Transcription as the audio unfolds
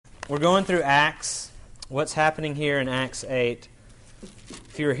We're going through Acts. What's happening here in Acts 8?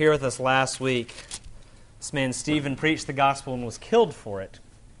 If you were here with us last week, this man Stephen preached the gospel and was killed for it.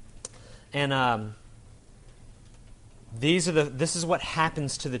 And this is what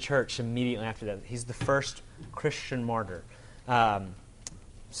happens to the church immediately after that. He's the first Christian martyr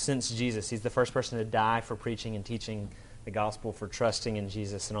since Jesus. He's the first person to die for preaching and teaching the gospel, for trusting in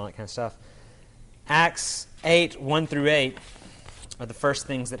Jesus and all that kind of stuff. Acts 8, 1 through 8 are the first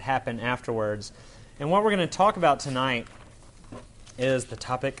things that happen afterwards. And what we're going to talk about tonight is the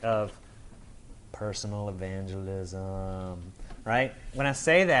topic of personal evangelism. Right? When I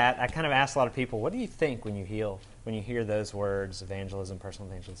say that, I kind of ask a lot of people, what do you think when you hear those words, evangelism,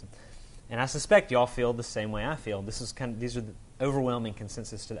 personal evangelism? And I suspect you all feel the same way I feel. These are the overwhelming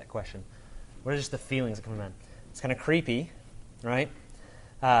consensus to that question. What are just the feelings that come to mind? It's kind of creepy, right?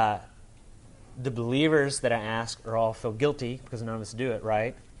 The believers that I ask are all feel guilty because none of us do it,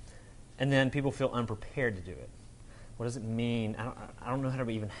 right? And then people feel unprepared to do it. What does it mean? I don't know how to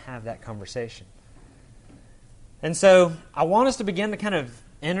even have that conversation. And so I want us to begin to kind of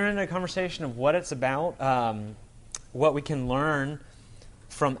enter into a conversation of what it's about, what we can learn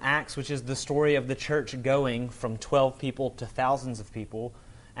from Acts, which is the story of the church going from 12 people to thousands of people.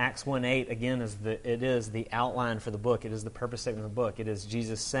 Acts 1:8, again, is the outline for the book. It is the purpose statement of the book. It is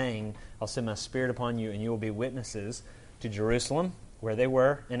Jesus saying, I'll send my Spirit upon you, and you will be witnesses to Jerusalem, where they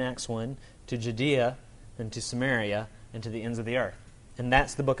were in Acts 1, to Judea, and to Samaria, and to the ends of the earth. And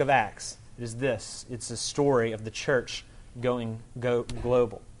that's the book of Acts. It is this. It's a story of the church going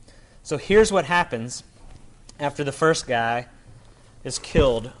global. So here's what happens after the first guy is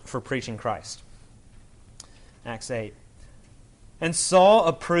killed for preaching Christ. Acts 8. And Saul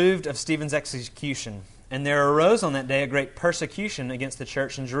approved of Stephen's execution, and there arose on that day a great persecution against the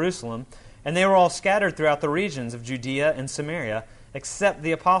church in Jerusalem, and they were all scattered throughout the regions of Judea and Samaria, except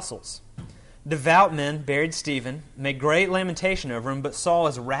the apostles. Devout men buried Stephen, made great lamentation over him, but Saul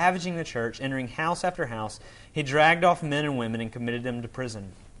was ravaging the church, entering house after house. He dragged off men and women and committed them to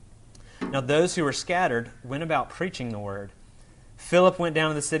prison. Now those who were scattered went about preaching the word. Philip went down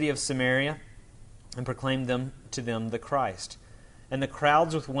to the city of Samaria and proclaimed to them the Christ. And the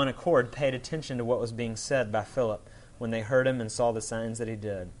crowds with one accord paid attention to what was being said by Philip when they heard him and saw the signs that he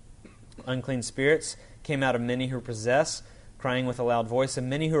did. Unclean spirits came out of many who were possessed, crying with a loud voice, and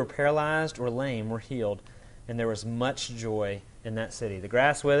many who were paralyzed or lame were healed. And there was much joy in that city. The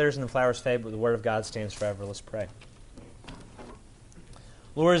grass withers and the flowers fade, but the word of God stands forever. Let's pray.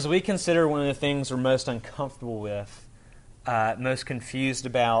 Lord, as we consider one of the things we're most uncomfortable with, most confused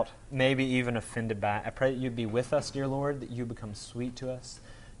about, maybe even offended by, I pray that you'd be with us, dear Lord, that you become sweet to us,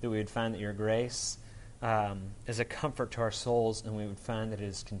 that we would find that your grace is a comfort to our souls, and we would find that it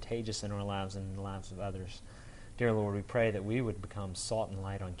is contagious in our lives and in the lives of others. Dear Lord, we pray that we would become salt and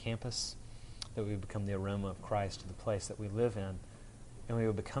light on campus, that we would become the aroma of Christ to the place that we live in, and we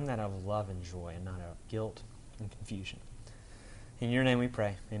would become that out of love and joy and not out of guilt and confusion. In your name we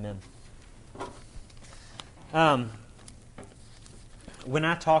pray. Amen. When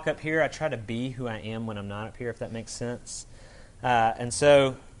I talk up here, I try to be who I am when I'm not up here, if that makes sense. And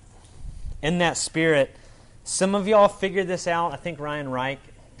so, in that spirit, some of y'all figured this out. I think Ryan Reich,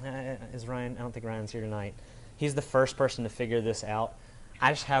 is Ryan? I don't think Ryan's here tonight. He's the first person to figure this out.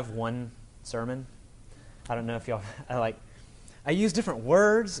 I just have one sermon. I don't know if y'all, I use different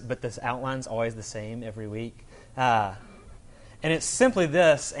words, but this outline's always the same every week. And it's simply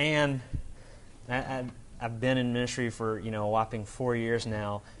this, and I've been in ministry for, a whopping 4 years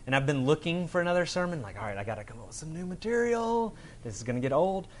now, and I've been looking for another sermon, all right, I got to come up with some new material. This is going to get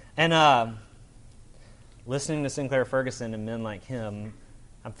old. And listening to Sinclair Ferguson and men like him,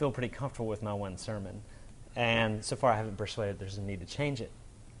 I feel pretty comfortable with my one sermon. And so far I haven't persuaded there's a need to change it.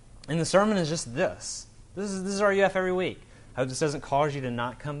 And the sermon is just this. This is RUF every week. I hope this doesn't cause you to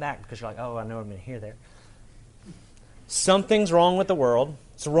not come back because you're like, oh, I know what I'm going to hear there. Something's wrong with the world.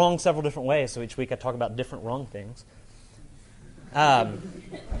 It's wrong several different ways, so each week I talk about different wrong things. That's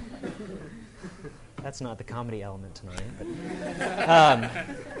not the comedy element tonight. But,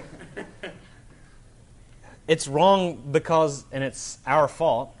 it's wrong because, and it's our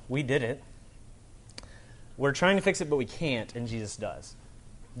fault, we did it. We're trying to fix it, but we can't, and Jesus does.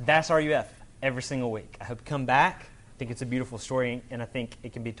 That's RUF every single week. I hope you come back. I think it's a beautiful story, and I think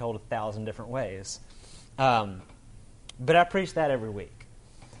it can be told 1,000 different ways. But I preach that every week.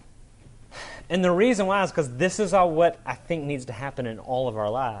 And the reason why is because this is what I think needs to happen in all of our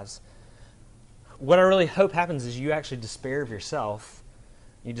lives. What I really hope happens is you actually despair of yourself.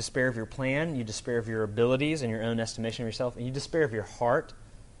 You despair of your plan. You despair of your abilities and your own estimation of yourself. And you despair of your heart.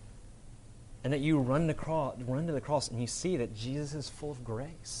 And that you run to the cross and you see that Jesus is full of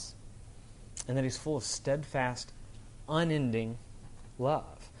grace. and that He's full of steadfast, unending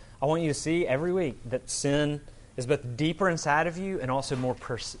love. I want you to see every week that sin is both deeper inside of you and also more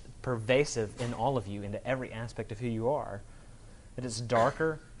pervasive in all of you, into every aspect of who you are. That it's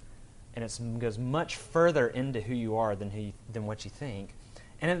darker and it goes much further into who you are than what you think.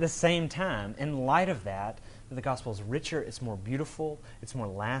 And at the same time, in light of that, the gospel is richer, it's more beautiful, it's more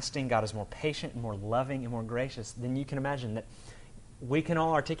lasting, God is more patient and more loving and more gracious than you can imagine. That we can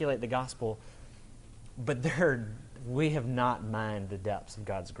all articulate the gospel, but we have not mined the depths of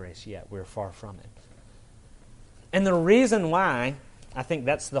God's grace yet. We're far from it. And the reason why I think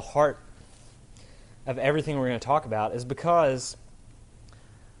that's the heart of everything we're going to talk about is because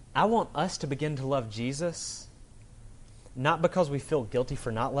I want us to begin to love Jesus, not because we feel guilty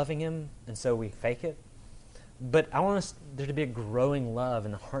for not loving Him and so we fake it, but I want there to be a growing love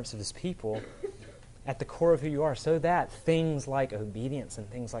in the hearts of His people at the core of who you are, so that things like obedience and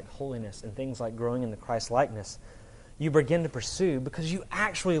things like holiness and things like growing in the Christ-likeness you begin to pursue because you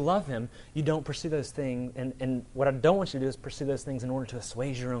actually love Him. You don't pursue those things, and what I don't want you to do is pursue those things in order to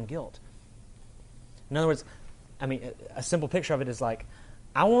assuage your own guilt. In other words, a simple picture of it is like,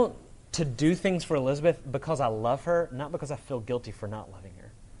 I want to do things for Elizabeth because I love her, not because I feel guilty for not loving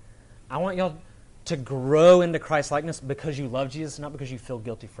her. I want y'all to grow into Christ-likeness because you love Jesus, not because you feel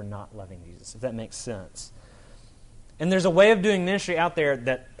guilty for not loving Jesus, if that makes sense. And there's a way of doing ministry out there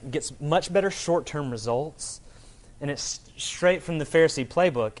that gets much better short-term results, and it's straight from the Pharisee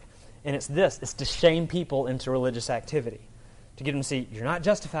playbook, and it's this: it's to shame people into religious activity, to get them to see you're not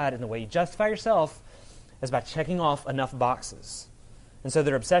justified in the way you justify yourself is by checking off enough boxes. And so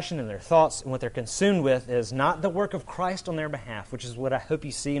their obsession and their thoughts and what they're consumed with is not the work of Christ on their behalf, which is what I hope you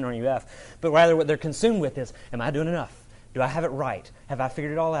see in RUF, but rather what they're consumed with is, am I doing enough? Do I have it right? Have I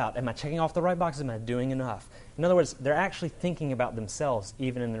figured it all out? Am I checking off the right boxes? Am I doing enough? In other words, they're actually thinking about themselves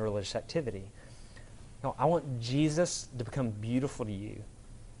even in their religious activity. No, I want Jesus to become beautiful to you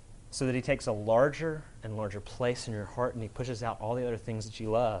so that He takes a larger and larger place in your heart and He pushes out all the other things that you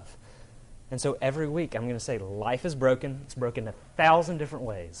love. And so every week I'm going to say life is broken. It's broken 1,000 different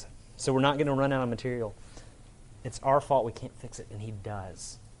ways. So we're not going to run out of material. It's our fault we can't fix it, and He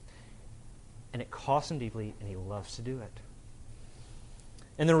does. And it costs Him deeply, and He loves to do it.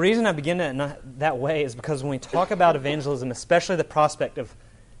 And the reason I begin that way is because when we talk about evangelism, especially the prospect of,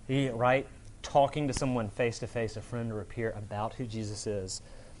 talking to someone face-to-face, a friend or a peer, about who Jesus is,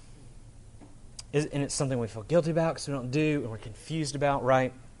 and it's something we feel guilty about because we don't do, and we're confused about,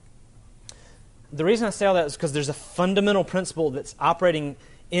 right? The reason I say all that is because there's a fundamental principle that's operating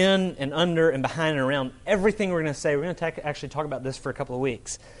in and under and behind and around everything we're going to say. We're going to actually talk about this for a couple of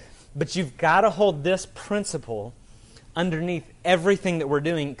weeks. But you've got to hold this principle underneath everything that we're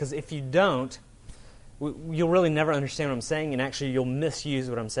doing, because if you don't, you'll really never understand what I'm saying, and actually you'll misuse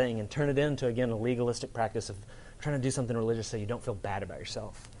what I'm saying and turn it into, again, a legalistic practice of trying to do something religious so you don't feel bad about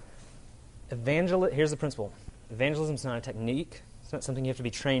yourself. Here's the principle. Evangelism is not a technique. It's not something you have to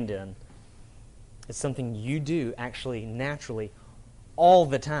be trained in. It's something you do actually naturally all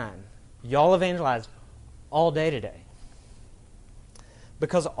the time. Y'all evangelize all day today.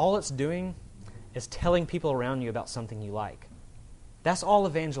 Because all it's doing is telling people around you about something you like. That's all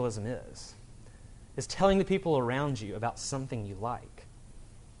evangelism is telling the people around you about something you like.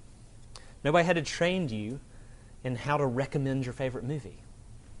 Nobody had to train you in how to recommend your favorite movie.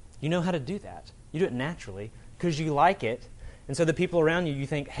 You know how to do that. You do it naturally because you like it. And so the people around you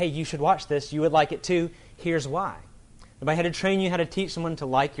think, hey, you should watch this. You would like it too. Here's why. Nobody had to train you how to teach someone to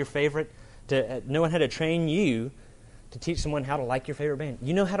like your favorite. No one had to train you to teach someone how to like your favorite band.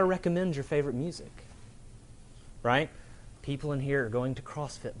 You know how to recommend your favorite music, right? People in here are going to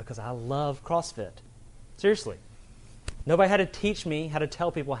CrossFit because I love CrossFit. Seriously. Nobody had to teach me how to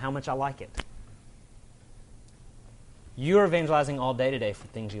tell people how much I like it. You are evangelizing all day today for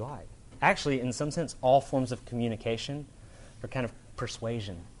things you like. Actually, in some sense, all forms of communication are kind of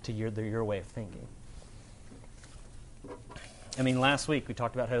persuasion to your way of thinking. Last week we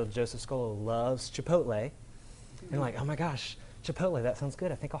talked about how Joseph Scolo loves Chipotle. And like, oh my gosh, Chipotle, that sounds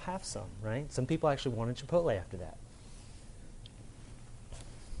good. I think I'll have some, right? Some people actually wanted Chipotle after that.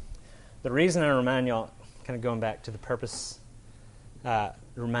 The reason I remind y'all, kind of going back to the purpose,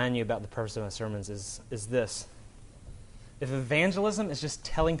 remind you about the purpose of my sermons is this. If evangelism is just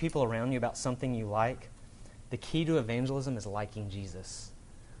telling people around you about something you like, the key to evangelism is liking Jesus.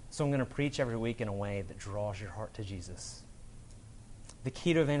 So I'm going to preach every week in a way that draws your heart to Jesus. The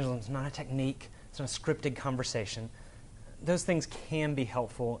key to evangelism is not a technique. It's not a scripted conversation. Those things can be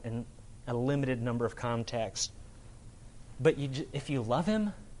helpful in a limited number of contexts. But if you love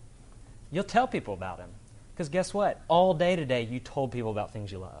Him, you'll tell people about Him. Because guess what? All day today, you told people about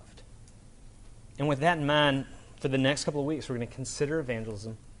things you loved. And with that in mind, for the next couple of weeks, we're going to consider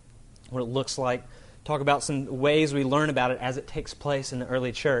evangelism, what it looks like, talk about some ways we learn about it as it takes place in the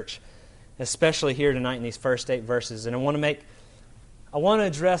early church, especially here tonight in these first 8 verses. And I want to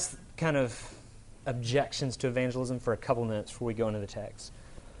address kind of objections to evangelism for a couple minutes before we go into the text.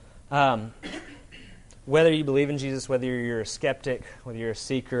 Whether you believe in Jesus, whether you're a skeptic, whether you're a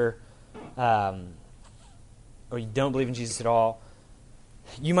seeker, or you don't believe in Jesus at all,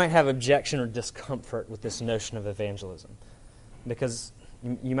 you might have objection or discomfort with this notion of evangelism, because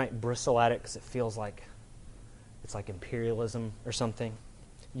you might bristle at it because it feels like it's like imperialism or something.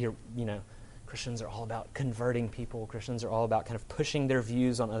 Christians are all about converting people. Christians are all about kind of pushing their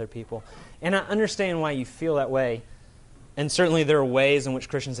views on other people. And I understand why you feel that way. And certainly there are ways in which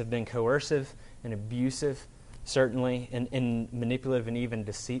Christians have been coercive and abusive, certainly, and manipulative and even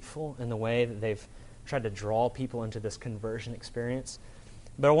deceitful in the way that they've tried to draw people into this conversion experience.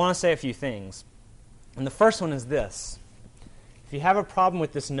 But I want to say a few things. And the first one is this. If you have a problem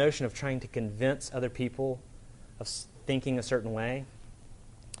with this notion of trying to convince other people of thinking a certain way,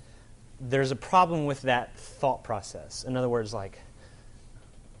 there's a problem with that thought process. In other words, like,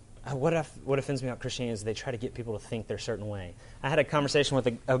 what offends me about Christianity is they try to get people to think their certain way. I had a conversation with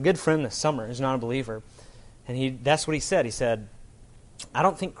a good friend this summer who's not a believer, and that's what he said. He said, I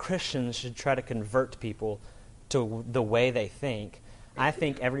don't think Christians should try to convert people to the way they think. I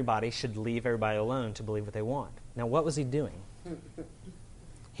think everybody should leave everybody alone to believe what they want. Now, what was he doing?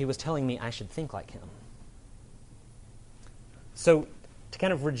 He was telling me I should think like him. So, to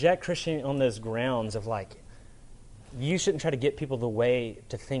kind of reject Christianity on those grounds of like, you shouldn't try to get people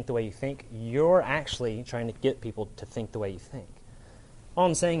to think the way you think, you're actually trying to get people to think the way you think. All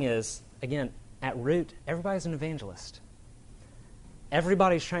I'm saying is, again, at root, everybody's an evangelist.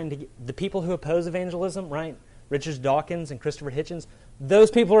 Everybody's trying to get, the people who oppose evangelism, right? Richard Dawkins and Christopher Hitchens, those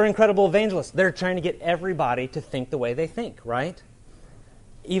people are incredible evangelists. They're trying to get everybody to think the way they think, right?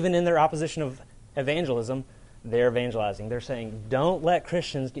 Even in their opposition of evangelism, they're evangelizing. They're saying, don't let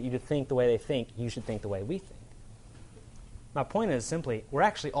Christians get you to think the way they think. You should think the way we think. My point is simply, we're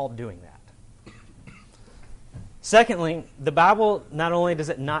actually all doing that. Secondly, the Bible, not only does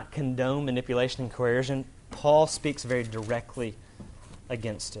it not condone manipulation and coercion, Paul speaks very directly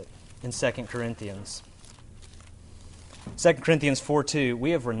against it in 2 Corinthians. 2 Corinthians 4:2,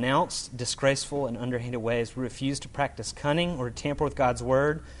 we have renounced disgraceful and underhanded ways. We refuse to practice cunning or to tamper with God's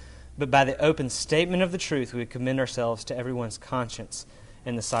word, but by the open statement of the truth, we commend ourselves to everyone's conscience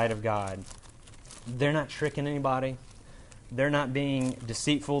in the sight of God. They're not tricking anybody. They're not being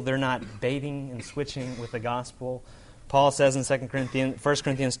deceitful. They're not baiting and switching with the gospel. Paul says in 1 Corinthians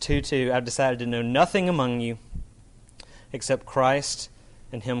 2:2, I've decided to know nothing among you except Christ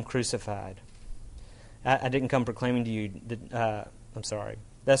and Him crucified. I didn't come proclaiming to you that, I'm sorry.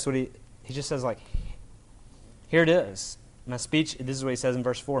 That's what he just says, like, here it is. My speech, this is what he says in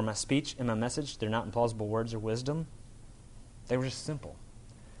verse 4, my speech and my message, they're not in plausible words or wisdom. They were just simple.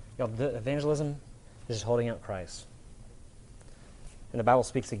 The evangelism is just holding out Christ. And the Bible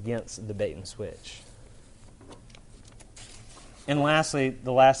speaks against the bait and switch. And lastly,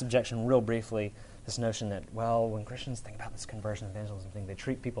 the last objection, real briefly, this notion that, well, when Christians think about this conversion evangelism thing, they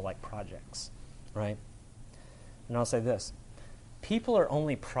treat people like projects, right? And I'll say this. People are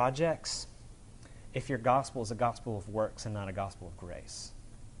only projects if your gospel is a gospel of works and not a gospel of grace.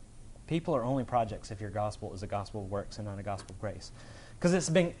 People are only projects if your gospel is a gospel of works and not a gospel of grace. Because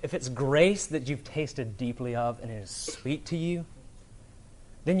if it's grace that you've tasted deeply of and it is sweet to you,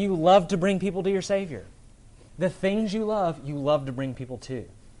 then you love to bring people to your Savior. The things you love to bring people to.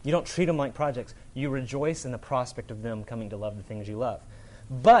 You don't treat them like projects. You rejoice in the prospect of them coming to love the things you love.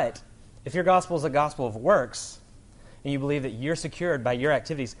 But if your gospel is a gospel of works, and you believe that you're secured by your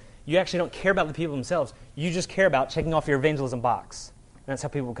activities, you actually don't care about the people themselves. You just care about checking off your evangelism box. And that's how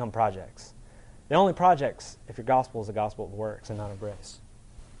people become projects. They're only projects if your gospel is a gospel of works and not of grace.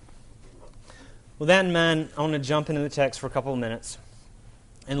 With that in mind, I want to jump into the text for a couple of minutes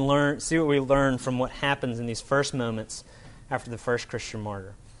and see what we learn from what happens in these first moments after the first Christian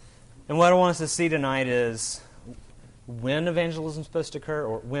martyr. And what I want us to see tonight is when evangelism is supposed to occur,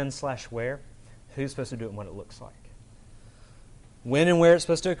 or when/where, who's supposed to do it and what it looks like. When and where it's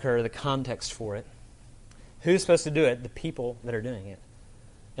supposed to occur, the context for it, who's supposed to do it, the people that are doing it,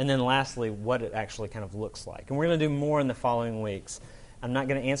 and then lastly, what it actually kind of looks like. And we're going to do more in the following weeks. I'm not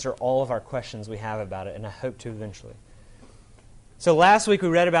going to answer all of our questions we have about it, and I hope to eventually. So last week we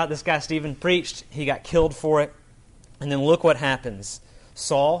read about this guy Stephen preached. He got killed for it. And then look what happens.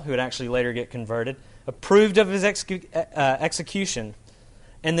 Saul, who would actually later get converted, approved of his execution.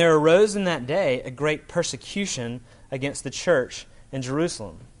 And there arose in that day a great persecution against the church in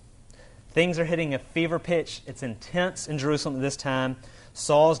Jerusalem. Things are hitting a fever pitch. It's intense in Jerusalem at this time.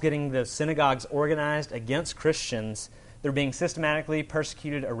 Saul's getting the synagogues organized against Christians. They're being systematically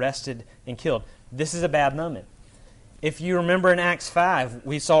persecuted, arrested, and killed. This is a bad moment. If you remember in Acts 5,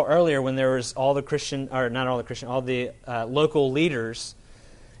 we saw earlier when there was all the local leaders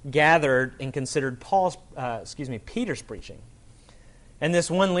gathered and considered Peter's preaching. And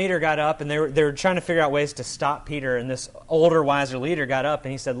this one leader got up, and they were trying to figure out ways to stop Peter. And this older, wiser leader got up,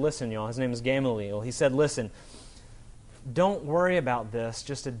 and he said, listen, y'all, his name is Gamaliel. He said, listen, don't worry about this.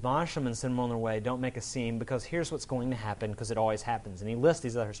 Just admonish them and send them on their way. Don't make a scene, because here's what's going to happen, because it always happens. And he lists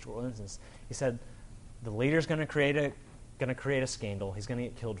these other historical instances. He said, the leader's going to create a scandal. He's going to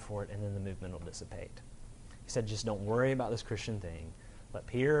get killed for it, and then the movement will dissipate. He said, just don't worry about this Christian thing. Let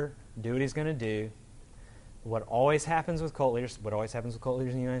Peter do what he's going to do. What always happens with cult leaders in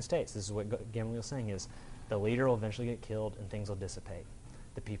the United States, this is what Gamaliel's saying, is the leader will eventually get killed and things will dissipate.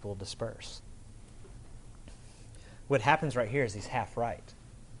 The people will disperse. What happens right here is he's half right?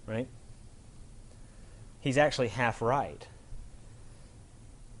 He's actually half right.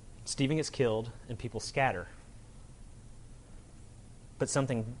 Stephen gets killed and people scatter. But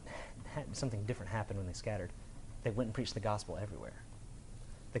something different happened when they scattered. They went and preached the gospel everywhere.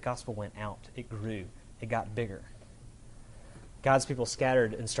 The gospel went out. It grew. It got bigger. God's people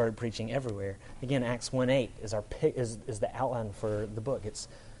scattered and started preaching everywhere. Again, Acts 1:8 is the outline for the book. It's,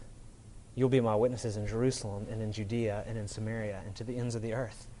 you'll be my witnesses in Jerusalem and in Judea and in Samaria and to the ends of the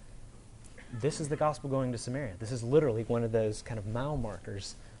earth. This is the gospel going to Samaria. This is literally one of those kind of mile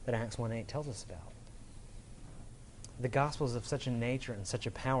markers that Acts 1:8 tells us about. The gospel is of such a nature and such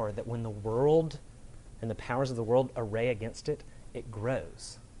a power that when the world and the powers of the world array against it, it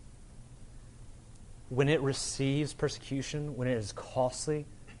grows. When it receives persecution, when it is costly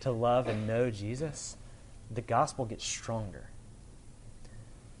to love and know Jesus, the gospel gets stronger.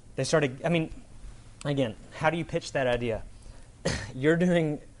 They started, again, how do you pitch that idea? You're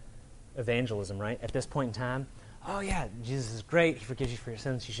doing evangelism, right? At this point in time, oh yeah, Jesus is great. He forgives you for your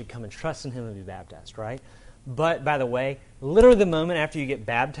sins. You should come and trust in him and be baptized, right? But, by the way, literally the moment after you get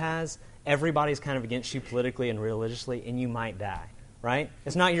baptized, everybody's kind of against you politically and religiously, and you might die, right?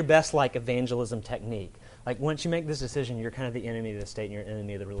 It's not your best, evangelism technique. Once you make this decision, you're kind of the enemy of the state and you're an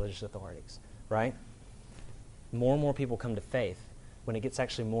enemy of the religious authorities, right? More and more people come to faith when it gets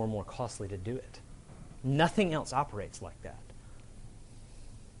actually more and more costly to do it. Nothing else operates like that.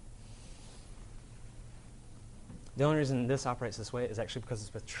 The only reason this operates this way is actually because it's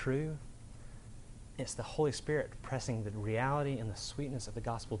both true. It's the Holy Spirit pressing the reality and the sweetness of the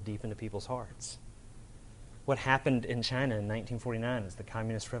gospel deep into people's hearts. What happened in China in 1949 is the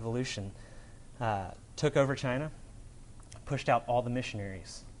Communist Revolution took over China, pushed out all the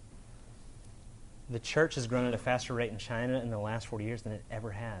missionaries. The church has grown at a faster rate in China in the last 40 years than it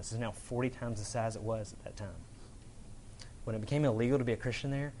ever has. It's now 40 times the size it was at that time. When it became illegal to be a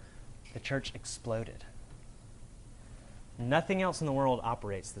Christian there, the church exploded. Nothing else in the world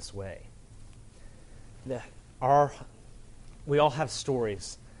operates this way. We all have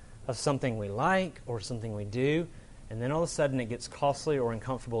stories of something we like or something we do, and then all of a sudden it gets costly or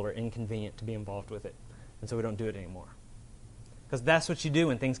uncomfortable or inconvenient to be involved with it, and so we don't do it anymore. Because that's what you do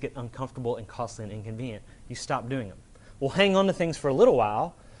when things get uncomfortable and costly and inconvenient. You stop doing them. We'll hang on to things for a little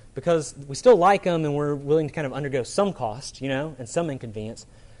while because we still like them and we're willing to kind of undergo some cost, and some inconvenience.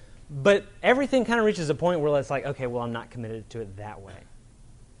 But everything kind of reaches a point where it's like, okay, well, I'm not committed to it that way.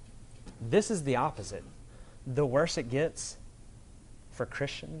 This is the opposite. The worse it gets for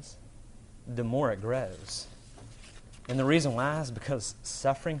Christians, the more it grows. And the reason why is because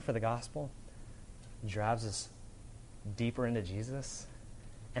suffering for the gospel drives us deeper into Jesus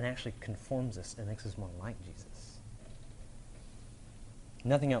and actually conforms us and makes us more like Jesus.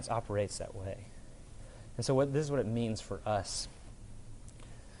 Nothing else operates that way. And so this is what it means for us.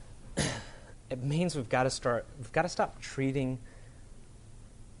 It means we've got to stop treating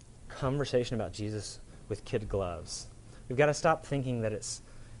conversation about Jesus with kid gloves. We've got to stop thinking that it's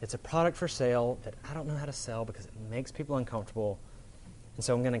a product for sale that I don't know how to sell because it makes people uncomfortable, and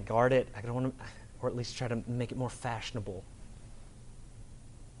so I'm going to guard it. I don't want to, or at least try to make it more fashionable.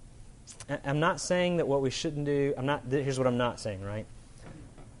 I'm not saying that what we shouldn't do. Here's what I'm not saying, right?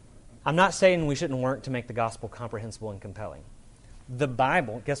 I'm not saying we shouldn't work to make the gospel comprehensible and compelling. The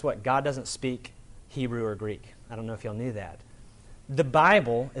Bible, guess what? God doesn't speak Hebrew or Greek. I don't know if y'all knew that. The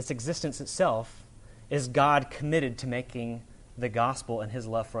Bible, its existence itself, is God committed to making the gospel and his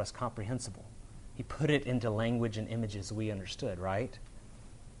love for us comprehensible. He put it into language and images we understood, right?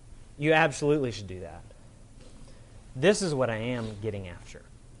 You absolutely should do that. This is what I am getting after.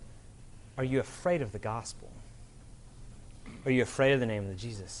 Are you afraid of the gospel? Are you afraid of the name of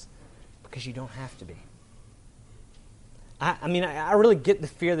Jesus? Because you don't have to be. I really get the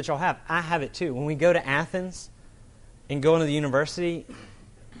fear that y'all have. I have it too. When we go to Athens and go into the university,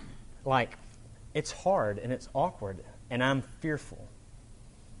 like, it's hard and it's awkward, and I'm fearful.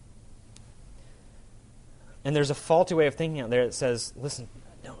 And there's a faulty way of thinking out there that says, listen,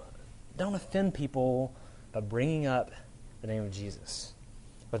 don't offend people by bringing up the name of Jesus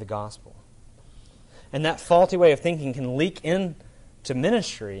or the gospel. And that faulty way of thinking can leak into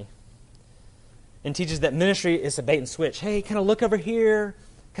ministry and teaches that ministry is a bait and switch. Hey, kind of look over here,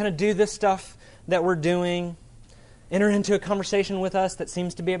 kind of do this stuff that we're doing, enter into a conversation with us that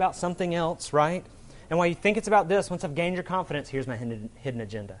seems to be about something else, right? And while you think it's about this, once I've gained your confidence, here's my hidden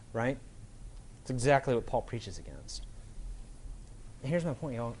agenda, right? It's exactly what Paul preaches against. And here's my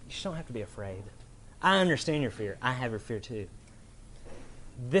point, y'all. You just don't have to be afraid. I understand your fear. I have your fear too.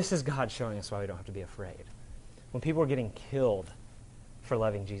 This is God showing us why we don't have to be afraid. When people were getting killed for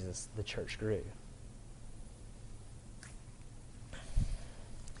loving Jesus, the church grew.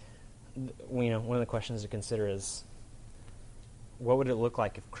 One of the questions to consider is, what would it look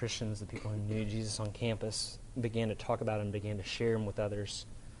like if Christians, the people who knew Jesus on campus, began to talk about him, began to share him with others,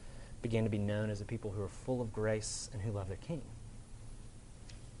 began to be known as a people who are full of grace and who love their King?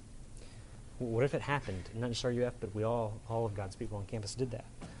 What if it happened? Not just RUF, but we all of God's people on campus did that.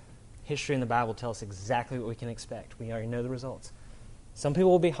 History and the Bible tell us exactly what we can expect. We already know the results. Some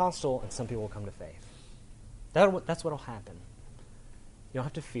people will be hostile, and some people will come to faith. That's what will happen. You don't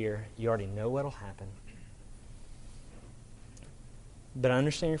have to fear. You already know what will happen. But I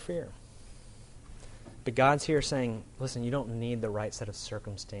understand your fear. But God's here saying, listen, you don't need the right set of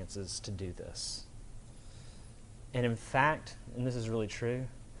circumstances to do this. And in fact, and this is really true,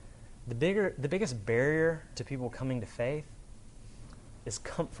 the biggest barrier to people coming to faith is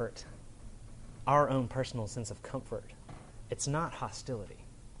comfort. Our own personal sense of comfort. It's not hostility.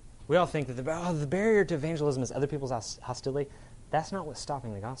 We all think that the barrier to evangelism is other people's hostility. That's not what's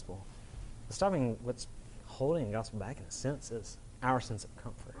stopping the gospel. What's holding the gospel back in a sense is our sense of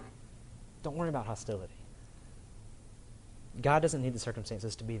comfort. Don't worry about hostility. God doesn't need the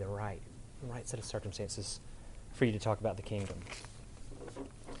circumstances to be the right set of circumstances for you to talk about the kingdom.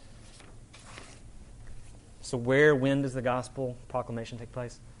 So when does the gospel proclamation take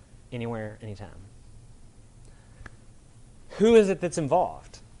place? Anywhere, anytime. Who is it that's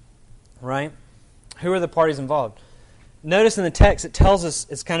involved? Right? Who are the parties involved? Notice in the text it tells us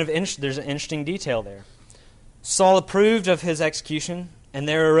it's kind of there's an interesting detail there. Saul approved of his execution, and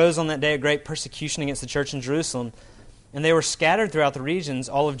there arose on that day a great persecution against the church in Jerusalem, and they were scattered throughout the regions,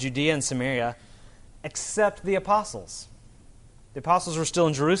 all of Judea and Samaria, except the apostles. The apostles were still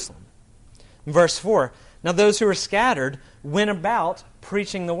in Jerusalem. In verse 4, now those who were scattered went about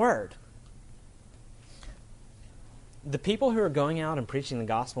preaching the word. The people who are going out and preaching the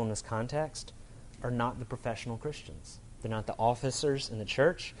gospel in this context are not the professional Christians. They're not the officers in the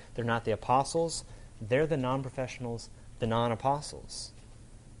church. They're not the apostles. They're the non-professionals, the non-apostles.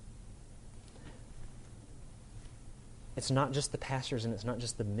 It's not just the pastors and it's not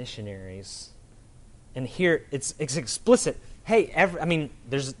just the missionaries. And here it's explicit. Hey,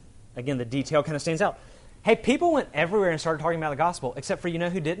 there's, again, the detail kind of stands out. Hey, people went everywhere and started talking about the gospel, except for, you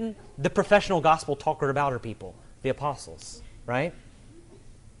know who didn't? The professional gospel talker-abouter people, the apostles, right?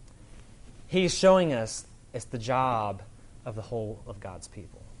 He's showing us it's the job of the whole of God's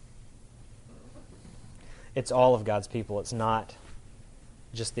people. It's all of God's people. It's not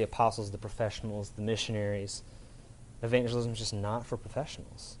just the apostles, the professionals, the missionaries. Evangelism is just not for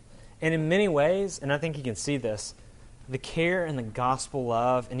professionals. And in many ways, and I think you can see this, the care and the gospel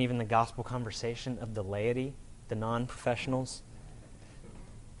love and even the gospel conversation of the laity, the non-professionals,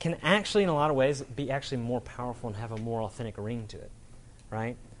 can actually, in a lot of ways, be actually more powerful and have a more authentic ring to it,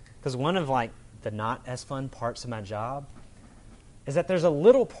 right? Because one of the not as fun parts of my job is that there's a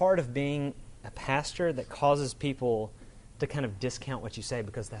little part of being a pastor that causes people to kind of discount what you say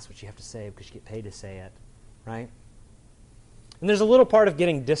because that's what you have to say because you get paid to say it, right? And there's a little part of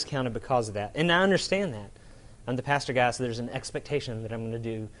getting discounted because of that. And I understand that. I'm the pastor guy, so there's an expectation that I'm going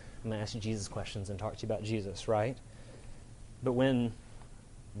to ask you Jesus questions and talk to you about Jesus, right? But when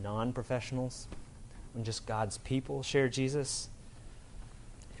non-professionals, when just God's people share Jesus,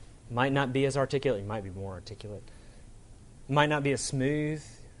 it might not be as articulate. You might be more articulate. It might not be as smooth.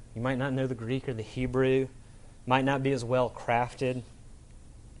 You might not know the Greek or the Hebrew. It might not be as well crafted.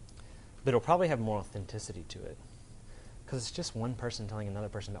 But it'll probably have more authenticity to it. Because it's just one person telling another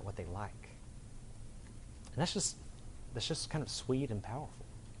person about what they like. And that's just kind of sweet and powerful.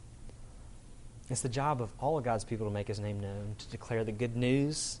 It's the job of all of God's people to make his name known, to declare the good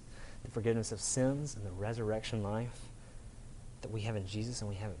news, the forgiveness of sins, and the resurrection life. that we have in Jesus, and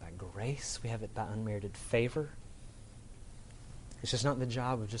we have it by grace. We have it by unmerited favor. It's just not the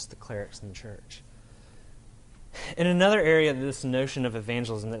job of just the clerics in the church. In another area of this notion of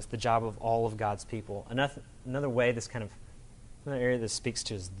evangelism, that's the job of all of God's people. Another way another area this speaks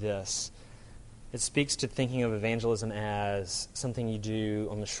to is this. It speaks to thinking of evangelism as something you do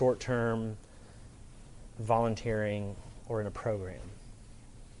on the short term, volunteering, or in a program.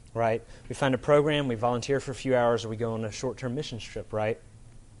 Right? We find a program, we volunteer for a few hours, or we go on a short-term mission trip, right?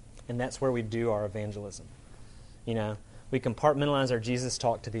 And that's where we do our evangelism. You know, we compartmentalize our Jesus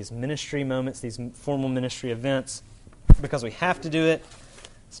talk to these ministry moments, these formal ministry events, because we have to do it.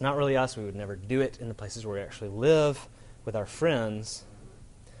 It's not really us. We would never do it in the places where we actually live with our friends.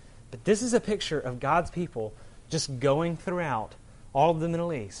 But this is a picture of God's people just going throughout all of the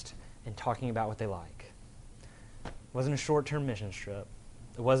Middle East and talking about what they like. It wasn't a short-term mission trip.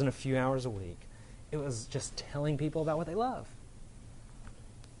 It wasn't a few hours a week. It was just telling people about what they love.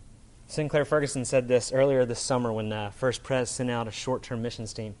 Sinclair Ferguson said this earlier this summer when First Pres sent out a short-term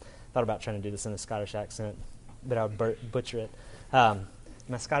missions team. Thought about trying to do this in a Scottish accent, but I would butcher it.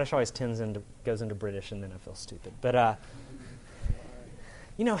 My Scottish always goes into British, and then I feel stupid. But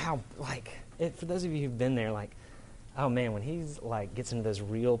you know how, for those of you who've been there, oh man, when he's gets into those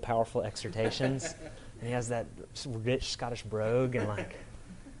real powerful exhortations, and he has that rich Scottish brogue, and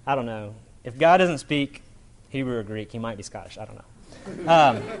I don't know. If God doesn't speak Hebrew or Greek, he might be Scottish. I don't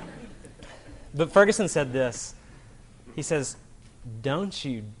know. But Ferguson said this. He says, don't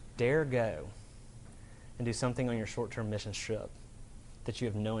you dare go and do something on your short-term mission trip that you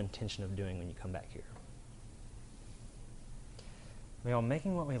have no intention of doing when you come back here. We are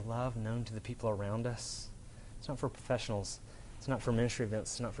making what we love known to the people around us. It's not for professionals. It's not for ministry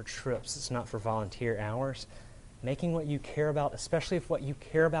events. It's not for trips. It's not for volunteer hours. Making what you care about, especially if what you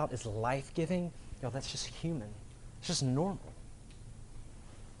care about is life-giving, that's just human. It's just normal.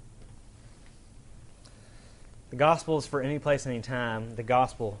 The gospel is for any place, any time. The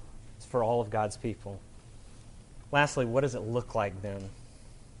gospel is for all of God's people. Lastly, what does it look like then?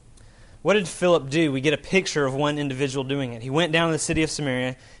 What did Philip do? We get a picture of one individual doing it. He went down to the city of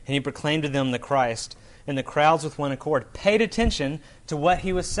Samaria, and he proclaimed to them the Christ, and the crowds with one accord paid attention to what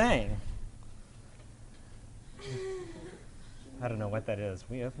he was saying. I don't know what that is.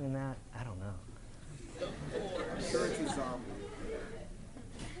 We opening that? I don't know. Church is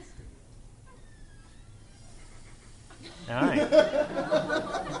All right.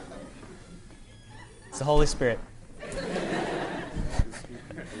 It's the Holy Spirit.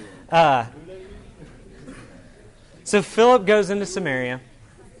 So Philip goes into Samaria.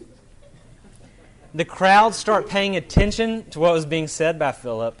 The crowd start paying attention to what was being said by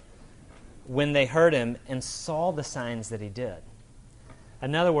Philip when they heard him and saw the signs that he did.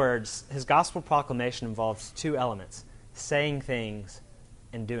 In other words, his gospel proclamation involves two elements: saying things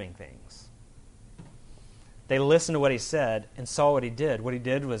and doing things. They listened to what he said and saw what he did. What he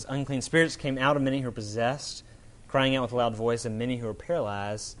did was unclean spirits came out of many who were possessed, crying out with a loud voice, and many who were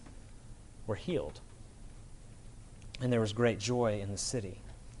paralyzed were healed. And there was great joy in the city.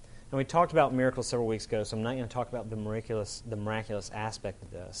 And we talked about miracles several weeks ago, so I'm not going to talk about the miraculous aspect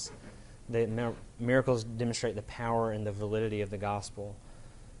of this. The miracles demonstrate the power and the validity of the gospel.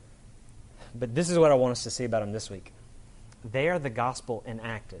 But this is what I want us to see about them this week. They are the gospel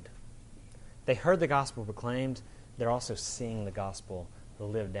enacted. They heard the gospel proclaimed. They're also seeing the gospel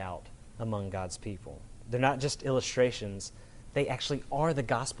lived out among God's people. They're not just illustrations. They actually are the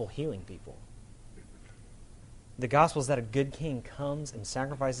gospel healing people. The gospel is that a good king comes and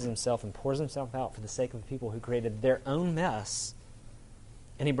sacrifices himself and pours himself out for the sake of the people who created their own mess,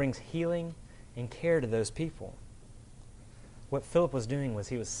 and he brings healing and care to those people. What Philip was doing was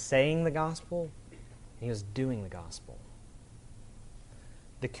he was saying the gospel, and he was doing the gospel.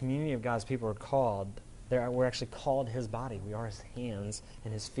 The community of God's people are called. We're actually called his body. We are his hands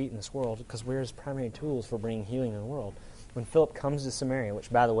and his feet in this world because we're his primary tools for bringing healing in the world. When Philip comes to Samaria,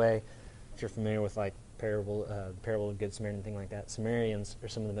 which, by the way, if you're familiar with parable of Good Samaritan, thing like that, Samaritans are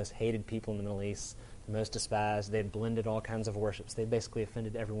some of the most hated people in the Middle East, the most despised. They had blended all kinds of worships. They basically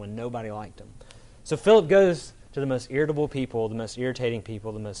offended everyone. Nobody liked them. So Philip goes to the most irritable people, the most irritating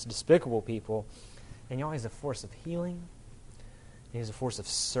people, the most despicable people, and he's a force of healing. He's a force of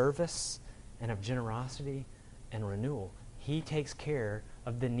service and of generosity and renewal. He takes care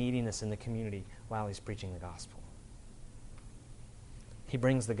of the neediness in the community while he's preaching the gospel. He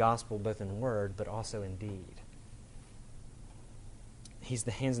brings the gospel both in word but also in deed. He's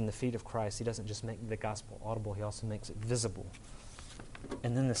the hands and the feet of Christ. He doesn't just make the gospel audible, he also makes it visible.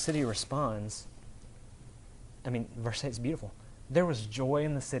 And then the city responds. Verse 8 is beautiful. There was joy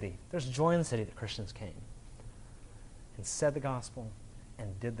in the city. There's joy in the city that Christians came. and said the gospel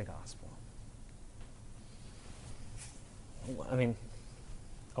and did the gospel. I mean,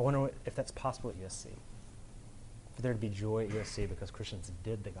 I wonder if that's possible at USC. For there to be joy at USC because Christians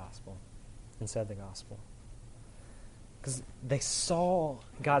did the gospel and said the gospel. Because they saw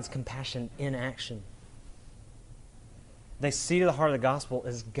God's compassion in action. They see the heart of the gospel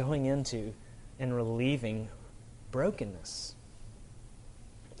as going into and relieving brokenness.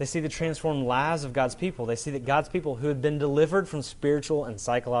 They see the transformed lives of God's people. They see that God's people who had been delivered from spiritual and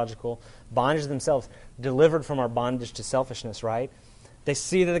psychological bondage themselves, delivered from our bondage to selfishness, right? They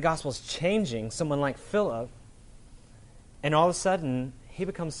see that the gospel is changing someone like Philip, and all of a sudden, he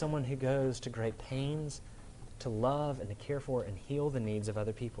becomes someone who goes to great pains to love and to care for and heal the needs of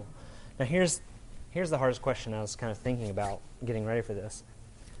other people. Now here's the hardest question I was kind of thinking about getting ready for this.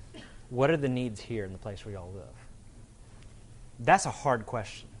 What are the needs here in the place where y'all live? That's a hard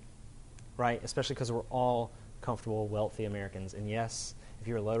question, right? Especially because we're all comfortable, wealthy Americans. And yes, if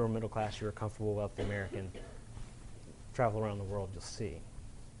you're lower middle class, you're a comfortable, wealthy American. Travel around the world, you'll see,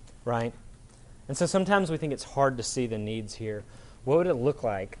 right? And so sometimes we think it's hard to see the needs here. What would it look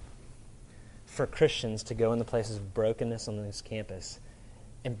like for Christians to go in the places of brokenness on this campus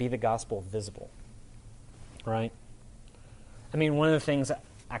and be the gospel visible, right? I mean, one of the things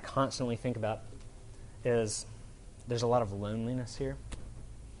I constantly think about is there's a lot of loneliness here.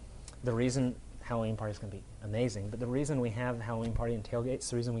 The reason Halloween party is going to be amazing, but the reason we have the Halloween party and tailgates,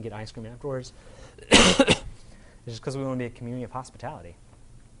 the reason we get ice cream afterwards, is just because we want to be a community of hospitality.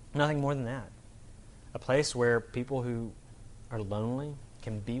 Nothing more than that. A place where people who are lonely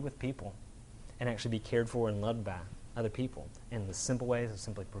can be with people and actually be cared for and loved by other people in the simple ways of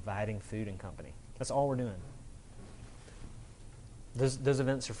simply providing food and company. That's all we're doing. Those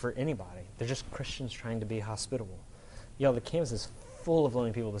events are for anybody. They're just Christians trying to be hospitable. The campus is full of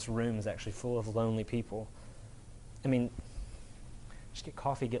lonely people. This room is actually full of lonely people. I mean, just get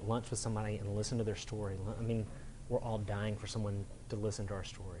coffee, get lunch with somebody, and listen to their story. I mean, we're all dying for someone to listen to our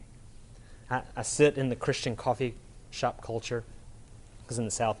story. I sit in the Christian coffee shop culture, because in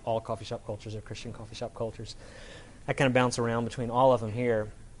the South, all coffee shop cultures are Christian coffee shop cultures. I kind of bounce around between all of them here,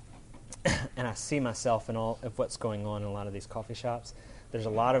 and I see myself in all of what's going on in a lot of these coffee shops. There's a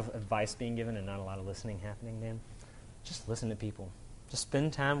lot of advice being given and not a lot of listening happening, man. Just listen to people. Just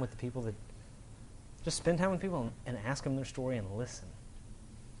spend time with the people and ask them their story and listen.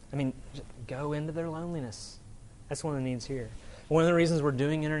 I mean, just go into their loneliness. That's one of the needs here. One of the reasons we're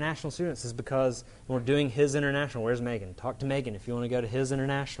doing international students is because we're doing His International. Where's Megan? Talk to Megan if you want to go to His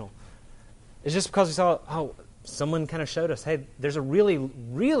International. It's just because we saw, someone kind of showed us, hey, there's a really,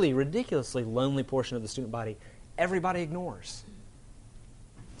 really ridiculously lonely portion of the student body everybody ignores.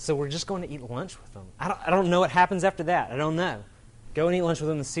 So we're just going to eat lunch with them. I don't know what happens after that. I don't know. Go and eat lunch with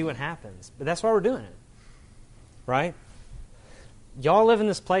them and see what happens. But that's why we're doing it. Right? Y'all live in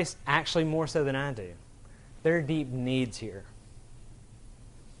this place actually more so than I do. There are deep needs here.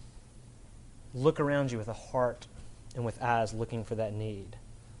 Look around you with a heart and with eyes looking for that need.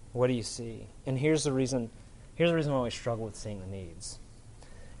 What do you see? And here's the reason why we struggle with seeing the needs.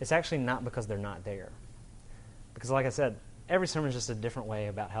 It's actually not because they're not there. Because like I said, every sermon is just a different way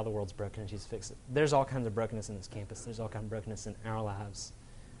about how the world's broken and Jesus fixed it. There's all kinds of brokenness in this campus. There's all kinds of brokenness in our lives,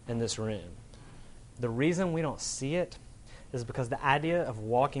 in this room. The reason we don't see it is because the idea of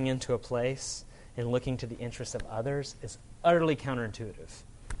walking into a place and looking to the interests of others is utterly counterintuitive.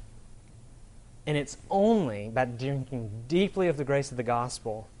 And it's only by drinking deeply of the grace of the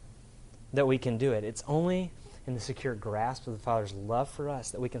gospel that we can do it. It's only in the secure grasp of the Father's love for us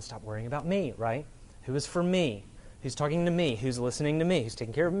that we can stop worrying about me, right? Who is for me? Who's talking to me? Who's listening to me? Who's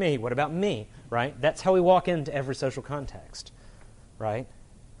taking care of me? What about me? Right? That's how we walk into every social context. Right?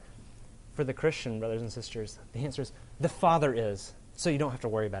 For the Christian brothers and sisters, the answer is the Father is, so you don't have to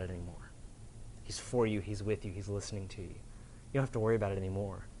worry about it anymore. He's for you. He's with you. He's listening to you. You don't have to worry about it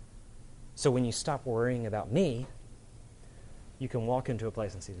anymore. So when you stop worrying about me, you can walk into a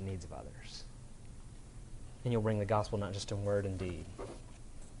place and see the needs of others. And you'll bring the gospel not just in word and deed.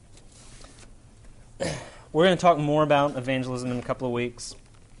 We're going to talk more about evangelism in a couple of weeks.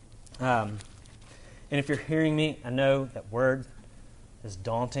 And if you're hearing me, I know that word is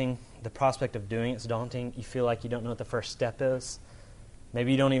daunting. The prospect of doing it is daunting. You feel like you don't know what the first step is.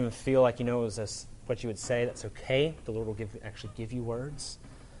 Maybe you don't even feel like you know what you would say. That's okay. The Lord will actually give you words.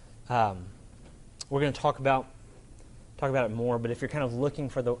 We're going to talk about it more, but if you're kind of looking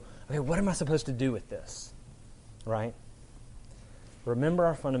for what am I supposed to do with this? Right? Remember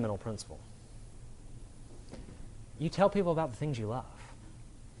our fundamental principle. You tell people about the things you love.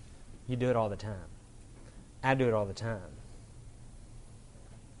 You do it all the time. I do it all the time.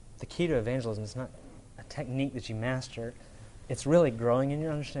 The key to evangelism is not a technique that you master. It's really growing in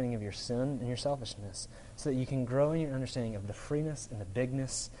your understanding of your sin and your selfishness so that you can grow in your understanding of the freeness and the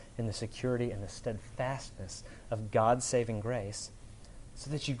bigness and the security and the steadfastness of God's saving grace so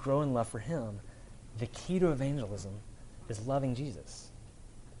that you grow in love for Him. The key to evangelism is loving Jesus.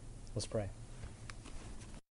 Let's pray.